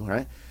to do,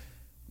 right?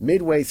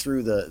 Midway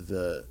through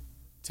the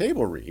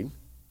table read,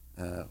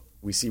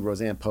 we see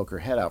Roseanne poke her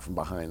head out from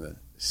behind the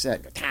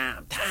set. Go,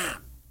 Tom.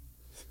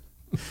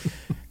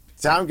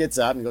 Tom gets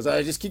up and goes,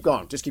 "Oh, just keep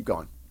going.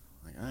 I'm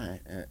like, all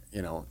right,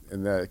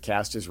 and the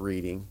cast is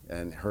reading,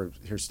 and her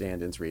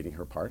stand-in's reading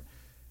her part,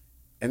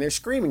 and they're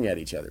screaming at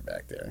each other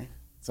back there.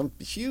 Some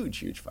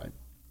huge fight,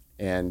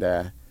 and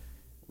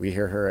we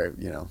hear her,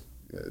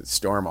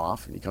 storm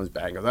off, and he comes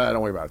back and goes, "Oh,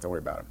 don't worry about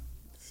it.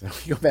 So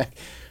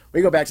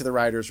we go back to the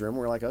writer's room.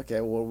 We're like,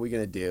 okay, well, what are we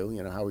going to do?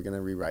 How are we going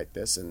to rewrite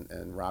this?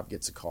 And Rob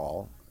gets a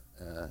call,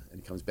 and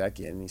he comes back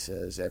in, and he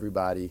says,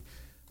 everybody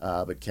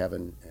but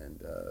Kevin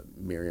and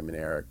Miriam and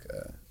Eric,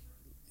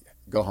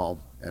 go home,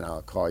 and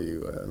I'll call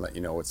you and let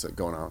you know what's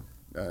going on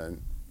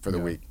for the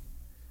week.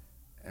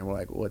 And we're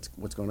like,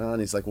 what's going on?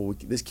 He's like, well,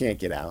 this can't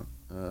get out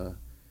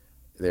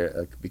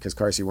because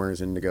Carsey Werner's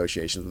in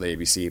negotiations with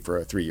ABC for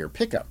a 3-year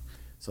pickup.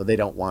 So they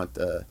don't want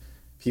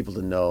people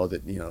to know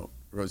that,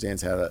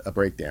 Roseanne's had a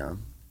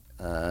breakdown,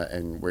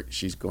 and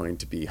she's going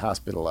to be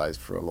hospitalized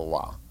for a little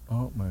while.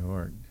 Oh, my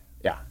Lord.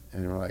 Yeah.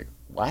 And we're like,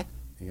 what?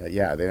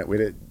 Yeah,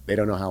 they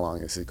don't know how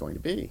long this is going to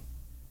be.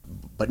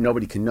 But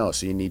nobody can know,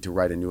 so you need to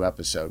write a new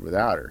episode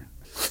without her.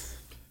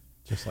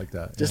 Just like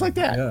that. Just like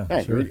that. Yeah,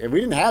 right. Sure.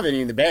 We didn't have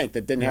any in the bank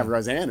that didn't have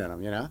Roseanne in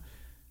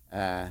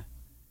them,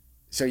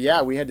 So,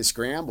 we had to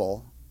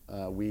scramble.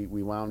 We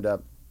wound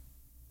up...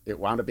 It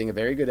wound up being a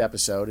very good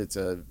episode. It's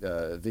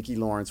Vicki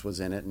Lawrence was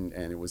in it, and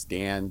it was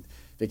Dan.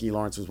 Vicki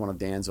Lawrence was one of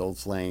Dan's old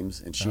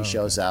flames, and she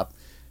shows up,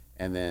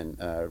 and then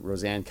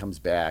Roseanne comes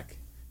back.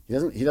 He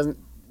doesn't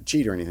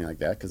cheat or anything like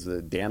that because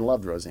Dan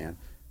loved Roseanne,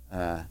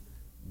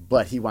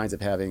 but he winds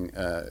up having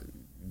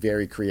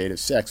very creative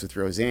sex with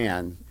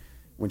Roseanne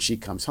when she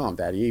comes home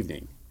that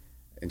evening,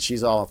 and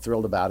she's all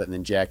thrilled about it. And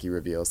then Jackie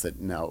reveals that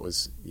no, it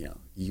was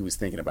he was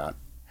thinking about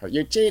her.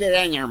 You cheated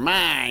in your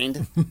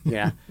mind,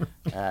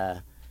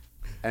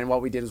 And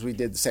what we did is we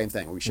did the same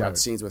thing. We shot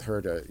scenes with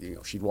her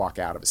to, she'd walk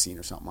out of a scene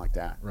or something like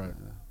that. Right.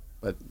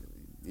 But,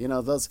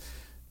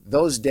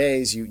 those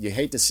days, you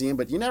hate to see them,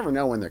 but you never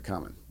know when they're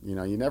coming. You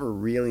never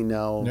really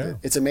know. Yeah.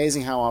 It's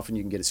amazing how often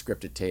you can get a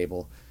scripted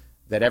table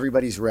that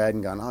everybody's read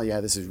and gone, oh,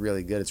 yeah, this is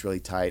really good. It's really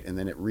tight. And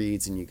then it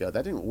reads and you go,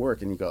 that didn't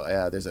work. And you go,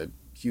 yeah, there's a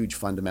huge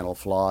fundamental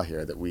flaw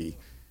here that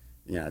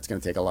it's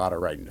going to take a lot of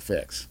writing to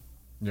fix.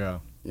 Yeah.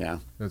 Yeah.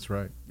 That's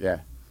right. Yeah.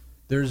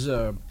 There's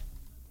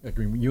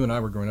you and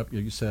I were growing up.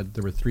 You said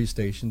there were 3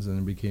 stations, and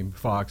then it became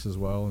Fox as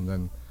well, and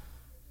then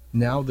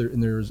now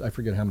there's I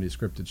forget how many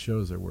scripted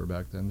shows there were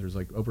back then. There's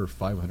like over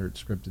 500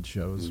 scripted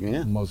shows.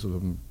 Yeah. Most of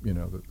them,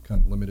 the kind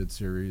of limited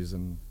series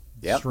and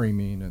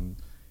streaming, and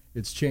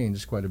it's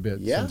changed quite a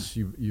bit since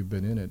you've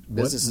been in it.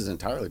 Business is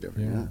entirely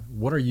different. Yeah.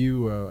 What are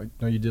you? I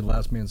know you did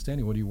Last Man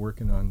Standing. What are you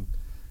working on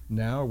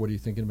now, or what are you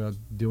thinking about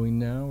doing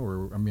now?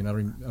 Or I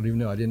don't even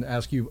know. I didn't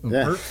ask you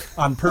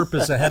on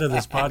purpose ahead of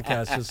this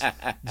podcast,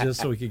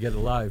 just so we could get it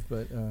live.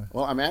 But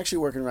well, I'm actually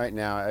working right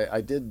now. I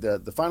did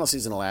the final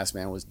season of Last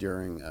Man was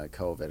during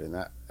COVID, and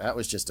that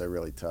was just a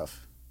really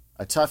tough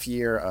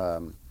year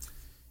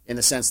in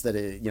the sense that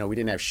we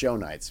didn't have show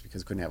nights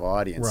because we couldn't have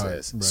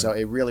audiences. Right. So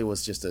it really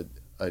was just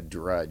a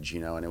drudge,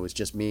 and it was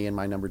just me and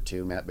my number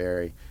 2, Matt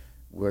Berry.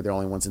 We're the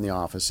only ones in the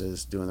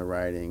offices doing the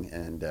writing,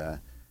 and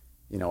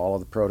all of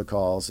the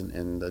protocols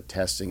and the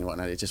testing and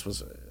whatnot.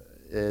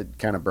 It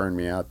kind of burned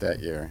me out that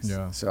year.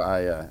 Yeah. So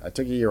I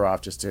took a year off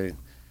just to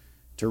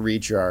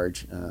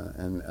recharge.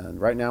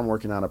 And right now I'm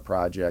working on a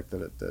project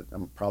that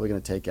I'm probably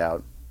going to take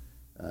out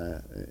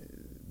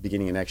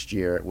beginning of next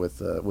year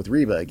with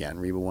Reba again.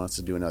 Reba wants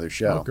to do another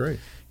show. Oh, great.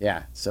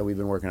 Yeah. So we've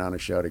been working on a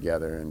show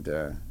together, and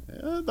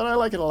but I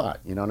like it a lot.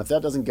 And if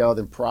that doesn't go,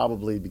 then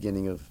probably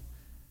beginning of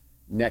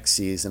next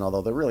season,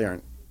 although there really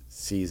aren't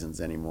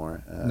seasons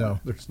anymore. No,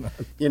 there's not.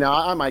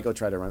 I might go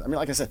try to run. I mean,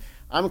 like I said,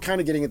 I'm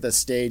kind of getting at the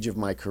stage of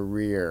my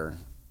career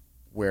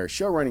where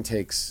show running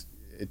takes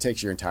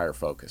your entire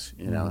focus.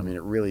 I mean,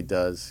 it really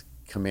does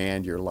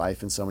command your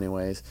life in so many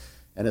ways.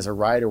 And as a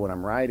writer, when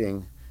I'm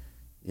writing,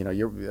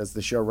 as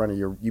the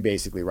showrunner, you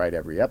basically write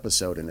every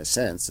episode in a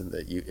sense, and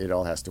that it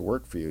all has to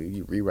work for you.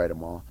 You rewrite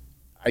them all.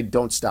 I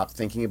don't stop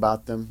thinking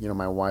about them.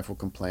 My wife will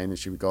complain, and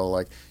she would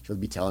go she'll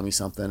be telling me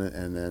something,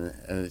 and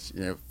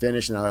then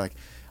finish, and I'm like,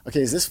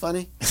 okay, is this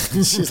funny?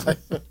 She's like,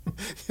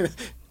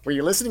 were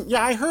you listening?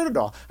 Yeah, I heard it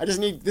all.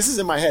 This is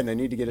in my head, and I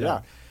need to get it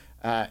out.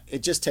 It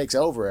just takes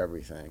over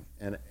everything,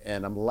 and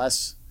I'm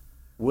less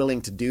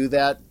willing to do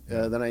that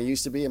than I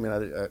used to be. I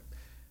mean,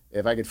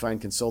 if I could find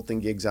consulting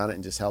gigs on it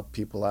and just help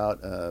people out,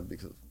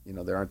 because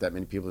there aren't that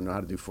many people who know how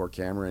to do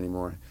 4-camera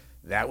anymore,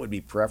 that would be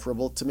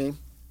preferable to me.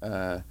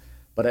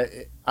 But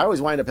I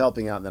always wind up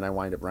helping out, and then I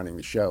wind up running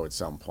the show at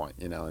some point.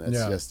 And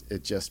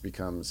it just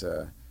becomes.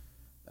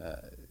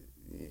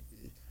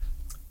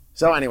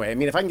 So anyway, I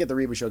mean, if I can get the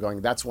REBA show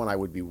going, that's when I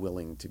would be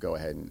willing to go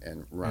ahead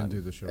and run and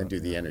do the show and do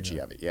the energy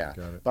of it. Yeah,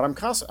 got it. But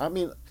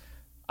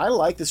I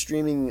like the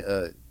streaming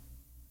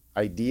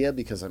idea,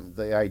 because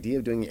the idea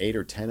of doing 8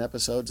 or 10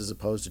 episodes as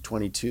opposed to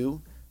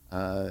 22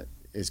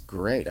 is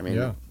great. I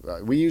mean,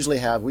 we usually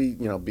have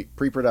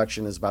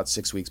pre-production is about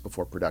 6 weeks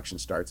before production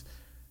starts,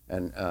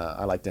 and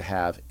I like to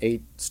have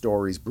 8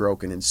 stories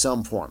broken in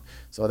some form.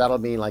 So that'll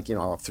mean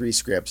 3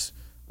 scripts,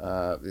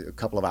 a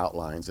couple of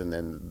outlines, and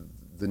then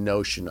the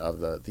notion of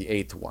the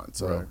 8th one.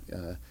 So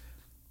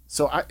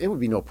it would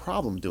be no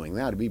problem doing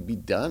that. It'd be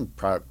done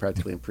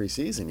practically in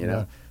pre-season,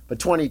 Yeah. But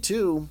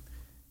 22,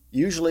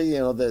 usually,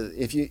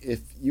 if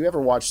you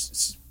ever watch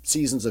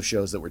seasons of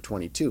shows that were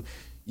 22,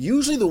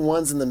 usually the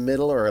ones in the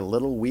middle are a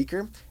little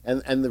weaker,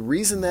 and the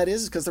reason that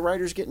is because the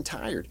writers are getting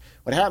tired.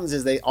 What happens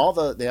is they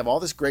have all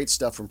this great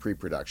stuff from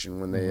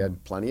pre-production when they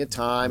had plenty of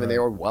time and they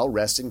were well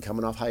rested and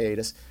coming off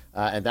hiatus.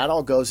 And that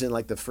all goes in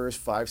the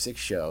first 5-6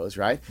 shows,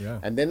 right? Yeah.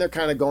 And then they're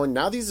kind of going,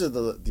 now these are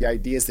the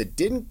ideas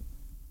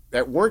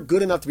that weren't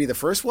good enough to be the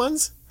first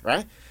ones,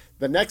 right?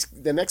 The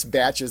next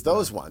batch is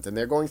those ones, and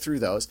they're going through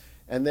those.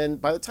 And then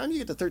by the time you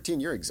get to 13,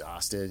 you're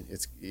exhausted.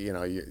 It's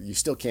you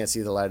still can't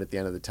see the light at the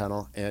end of the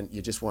tunnel, and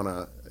you just want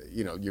to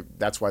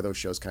that's why those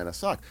shows kind of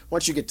suck.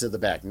 Once you get to the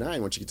back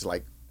 9, once you get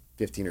to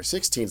 15 or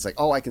 16, it's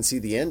I can see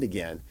the end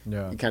again.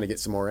 Yeah. You kind of get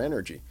some more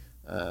energy.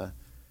 But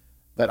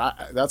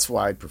that's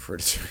why I'd prefer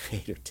to do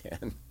 8 or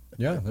 10.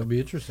 Yeah, that'll be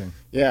interesting.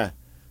 Yeah.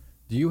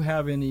 Do you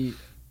have any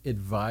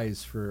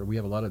advice we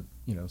have a lot of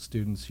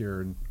students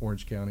here in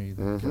Orange County,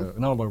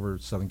 and all over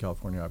Southern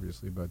California,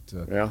 obviously, but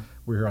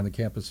we're here on the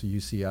campus of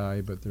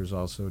UCI, but there's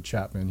also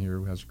Chapman here,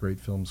 who has a great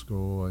film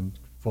school, and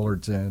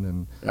Fullerton,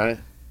 and Right.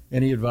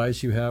 any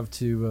advice you have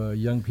to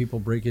young people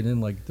breaking in,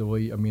 the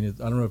way, I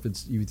don't know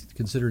if you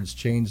consider it's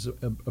changed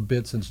a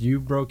bit since you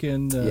broke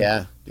in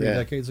 3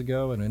 decades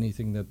ago, and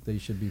anything that they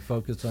should be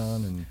focused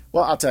on? And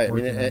well, I'll tell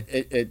you,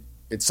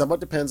 it somewhat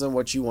depends on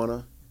what you want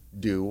to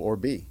do or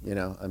be.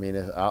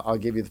 I'll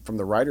give you from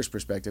the writer's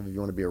perspective. If you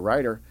want to be a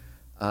writer,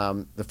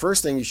 the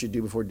first thing you should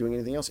do before doing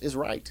anything else is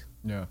write.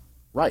 Yeah.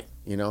 Right.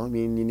 You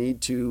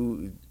need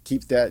to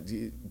get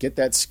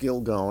that skill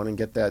going and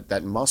get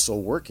that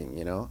muscle working.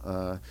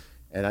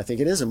 And I think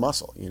it is a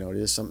muscle. It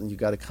is something you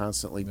got to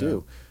constantly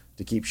do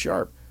to keep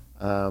sharp.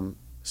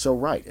 So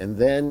write, and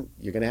then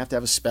you're going to have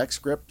a spec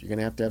script. You're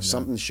going to have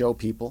something to show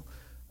people,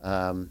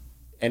 and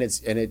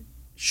it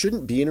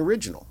shouldn't be an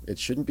original. It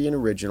shouldn't be an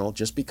original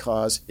just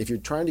because if you're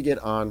trying to get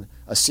on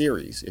a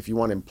series, if you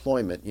want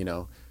employment,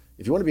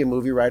 if you want to be a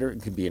movie writer,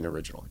 it can be an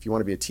original. If you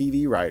want to be a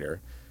TV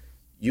writer,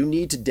 you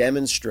need to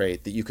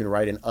demonstrate that you can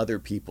write in other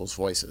people's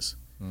voices.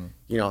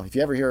 If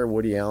you ever hear a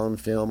Woody Allen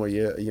film or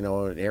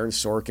an Aaron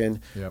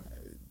Sorkin,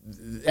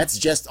 that's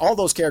just all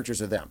those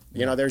characters are them.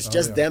 There's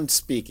them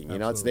speaking.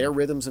 It's their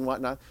rhythms and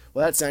whatnot.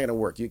 Well, that's not going to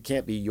work. You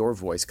can't be your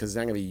voice because it's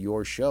not going to be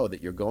your show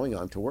that you're going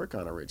on to work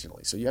on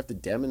originally. So you have to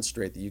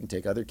demonstrate that you can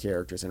take other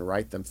characters and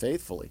write them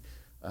faithfully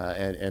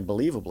and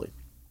believably.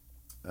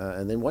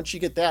 And then once you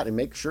get that, and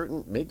make sure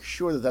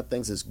that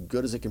thing's as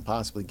good as it can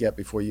possibly get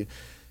before you.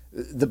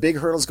 The big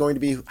hurdle is going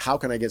to be, how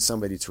can I get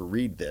somebody to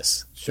read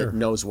this that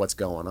knows what's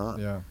going on?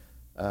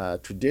 Yeah.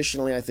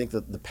 Traditionally, I think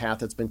that the path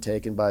that's been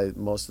taken by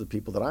most of the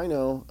people that I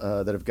know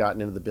that have gotten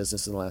into the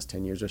business in the last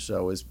 10 years or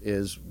so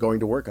is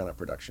going to work on a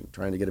production,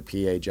 trying to get a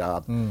PA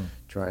job,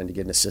 trying to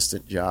get an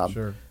assistant job,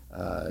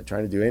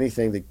 trying to do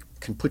anything that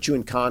can put you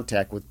in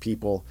contact with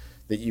people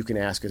that you can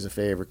ask as a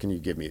favor, can you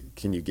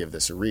give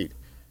this a read?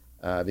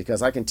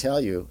 Because I can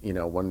tell you,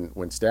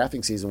 when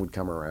staffing season would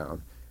come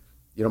around,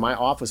 my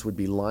office would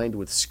be lined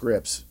with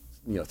scripts,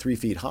 3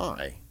 feet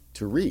high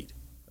to read.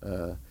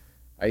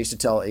 I used to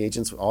tell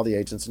agents, all the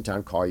agents in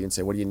town, call you and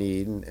say, what do you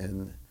need?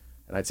 And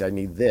I'd say, I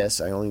need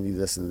this. I only need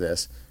this and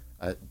this.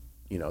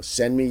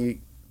 Send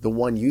me the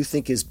one you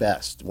think is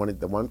best.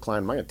 The one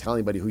client, I'm not going to tell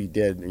anybody who you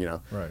did,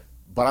 Right.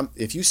 But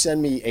if you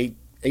send me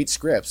eight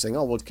scripts saying,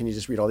 oh, well, can you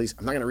just read all these?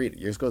 I'm not going to read it.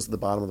 Yours goes to the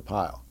bottom of the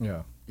pile.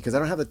 Yeah. Because I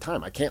don't have the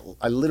time.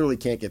 I literally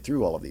can't get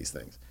through all of these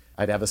things.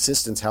 I'd have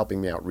assistants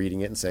helping me out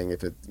reading it and saying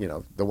if it,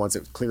 the ones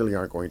that clearly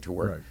aren't going to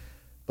work. Right.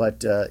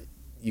 But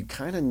you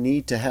kind of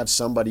need to have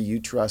somebody you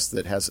trust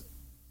that has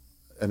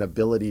an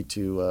ability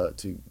to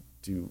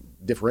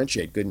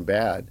differentiate good and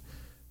bad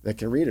that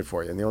can read it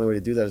for you. And the only way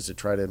to do that is to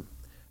try to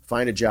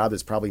find a job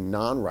that's probably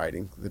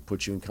non-writing that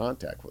puts you in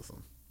contact with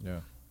them.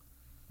 Yeah.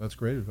 That's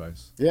great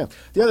advice. Yeah.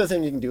 The other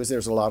thing you can do is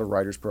there's a lot of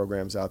writers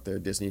programs out there.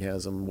 Disney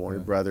has them. Warner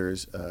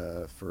Brothers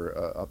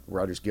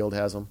Writers Guild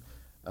has them.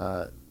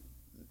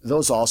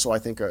 Those also, I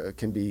think,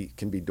 can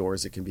be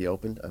doors that can be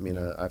opened. I mean,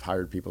 I've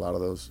hired people out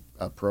of those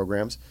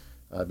programs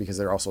because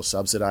they're also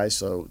subsidized,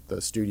 so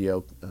the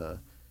studio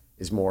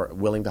is more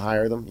willing to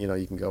hire them.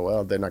 You can go,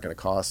 well, they're not going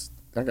to cost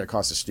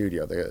the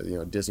studio.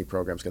 Disney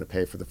program's going to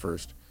pay for the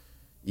first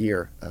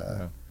year.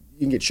 You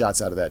can get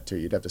shots out of that too.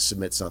 You'd have to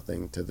submit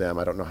something to them.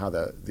 I don't know how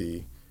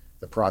the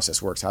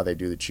process works, how they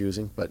do the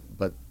choosing,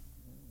 but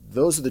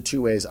those are the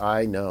two ways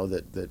I know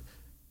that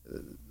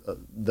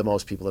the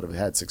most people that have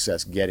had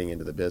success getting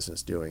into the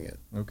business doing it.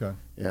 Okay.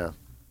 Yeah.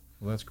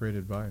 Well, that's great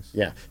advice.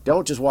 Yeah.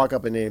 Don't just walk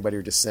up to anybody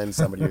or just send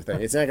somebody your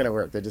thing. It's not going to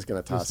work. They're just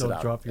going to toss it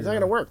out. It's not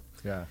going to work.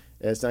 Yeah.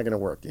 It's not going to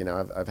work.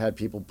 I've had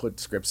people put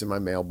scripts in my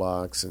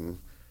mailbox and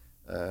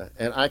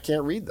I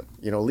can't read them.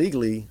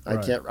 Legally, I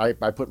can't.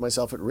 I put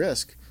myself at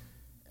risk,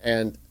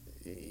 and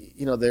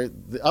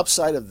the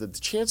upside of the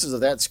chances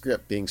of that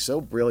script being so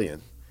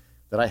brilliant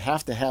that I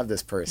have to have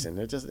this person.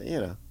 It just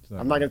I'm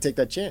not going to take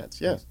that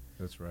chance. Yeah.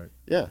 That's right.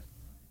 Yeah.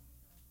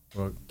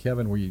 Well,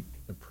 Kevin, we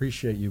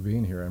appreciate you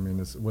being here. I mean,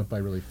 this went by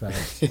really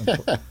fast,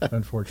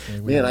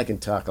 unfortunately. Man, I can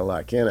talk a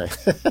lot, can't I?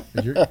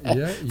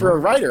 For a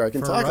writer, I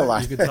can talk a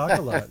lot. You can talk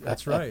a lot.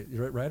 That's right.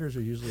 Writers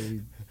are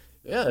usually...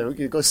 Yeah, we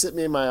could go sit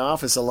me in my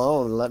office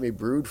alone and let me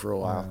brood for a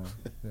while.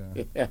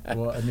 Yeah.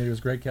 Well, I mean, it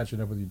was great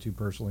catching up with you two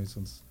personally,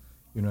 since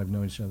you and I have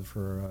known each other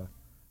for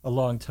a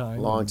long time.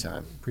 Long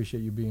time. Appreciate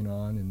you being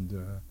on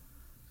and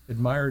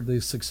admired the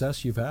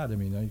success you've had. I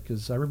mean,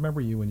 because I remember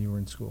you when you were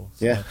in school.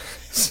 So. Yeah.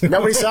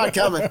 Nobody saw it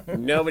coming.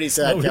 Nobody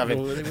saw it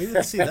coming. We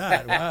didn't see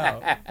that. Wow.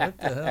 What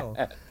the hell?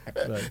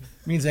 But it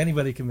means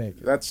anybody can make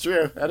it. That's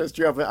true. That is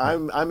true.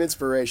 I'm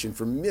inspiration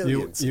for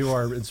millions. You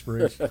are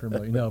inspiration for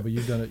millions. No, but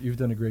you've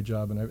done a great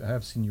job, and I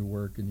have seen your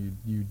work, and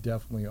you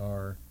definitely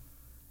are,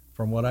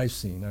 from what I've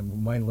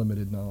seen, my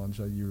limited knowledge,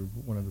 you're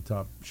one of the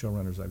top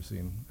showrunners I've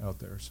seen out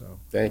there. So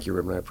thank you,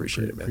 Ruben. I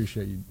appreciate it, man.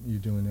 Appreciate you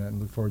doing that, and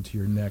look forward to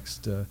your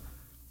next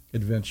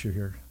adventure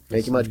here.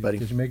 Thank you much, buddy.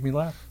 Because you make me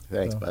laugh.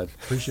 Thanks, bud.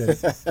 Appreciate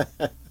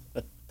it.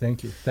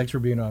 Thank you. Thanks for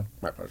being on.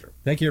 My pleasure.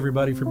 Thank you,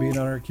 everybody, for being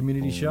on our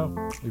community show.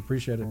 We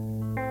appreciate it.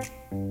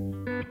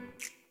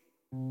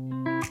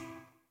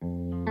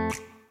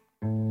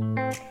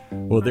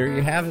 Well, there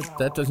you have it.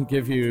 That doesn't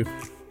give you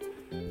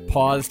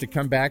pause to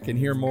come back and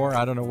hear more.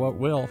 I don't know what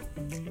will,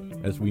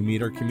 as we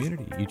meet our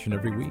community each and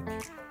every week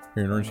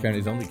here in Orange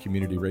County's only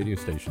community radio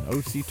station,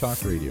 OC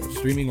Talk Radio,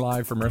 streaming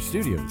live from our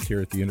studios here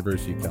at the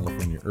University of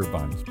California,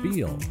 Irvine's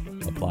Beale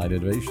Applied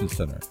Innovation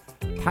Center,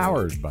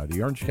 powered by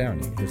the Orange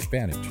County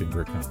Hispanic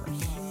Chamber of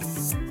Commerce.